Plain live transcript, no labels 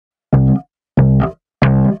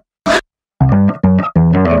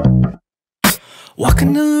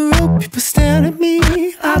Walking down the road, people stare at me.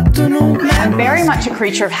 I don't know. I'm very much a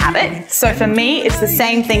creature of habit. So for me, it's the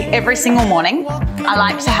same thing every single morning. I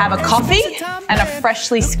like to have a coffee and a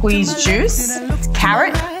freshly squeezed juice,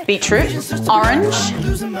 carrot, beetroot, orange,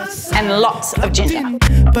 and lots of ginger.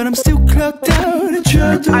 But I'm still clocked out and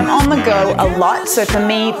trying to... I'm on the go a lot, so for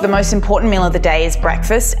me, the most important meal of the day is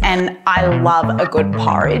breakfast, and I love a good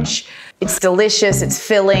porridge. It's delicious, it's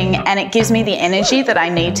filling, and it gives me the energy that I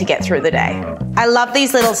need to get through the day. I love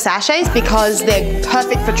these little sachets because they're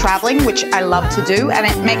perfect for traveling, which I love to do, and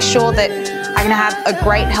it makes sure that I can have a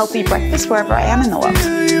great healthy breakfast wherever I am in the world.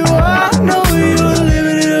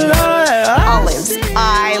 Olives.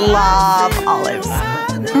 I love olives.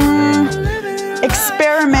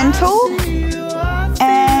 Experimental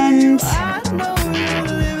and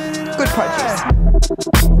good produce.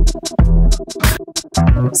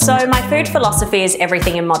 So my food philosophy is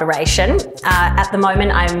everything in moderation. At the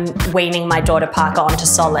moment, I'm weaning my daughter Parker onto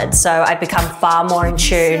solids, so I've become far more in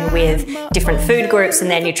tune with different food groups and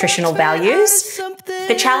their nutritional values.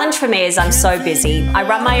 The challenge for me is I'm so busy. I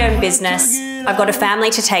run my own business, I've got a family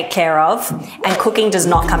to take care of, and cooking does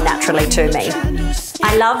not come naturally to me.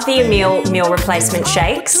 I love the Eimele meal replacement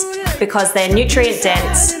shakes because they're nutrient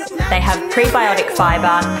dense, they have prebiotic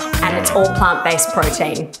fibre, and it's all plant-based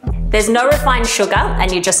protein. There's no refined sugar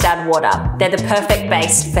and you just add water. They're the perfect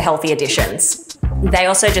base for healthy additions. They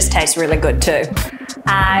also just taste really good too.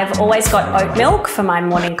 I've always got oat milk for my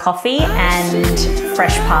morning coffee and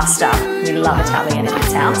fresh pasta. We love Italian in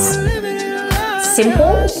this house.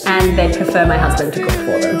 Simple, and they prefer my husband to cook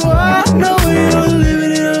for them.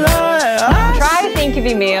 Try to think of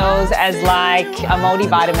your meals as like a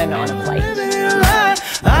multivitamin on a plate.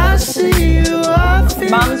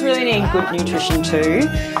 Mums really need good nutrition too,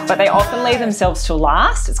 but they often leave themselves till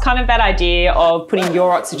last. It's kind of that idea of putting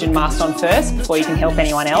your oxygen mask on first before you can help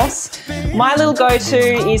anyone else. My little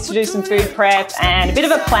go-to is to do some food prep and a bit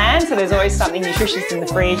of a plan, so there's always something nutritious in the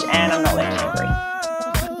fridge and I'm not left hungry.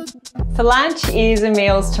 For lunch is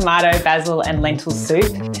Eimele's tomato, basil and lentil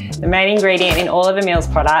soup. The main ingredient in all of Eimele's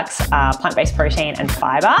products are plant-based protein and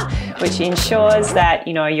fibre, which ensures that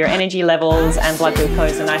your energy levels and blood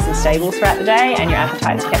glucose are nice and stable throughout the day and your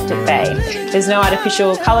appetite's kept at bay. There's no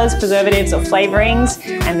artificial colours, preservatives or flavourings,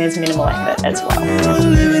 and there's minimal effort as well.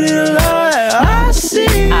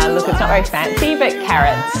 Look, it's not very fancy, but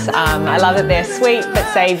carrots. I love that they're sweet but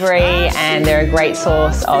savoury, and they're a great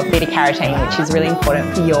source of beta-carotene, which is really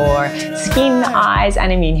important for your skin, eyes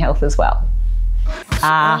and immune health as well.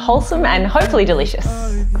 Wholesome and hopefully delicious.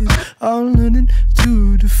 I'm learning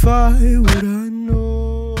to defy what I know.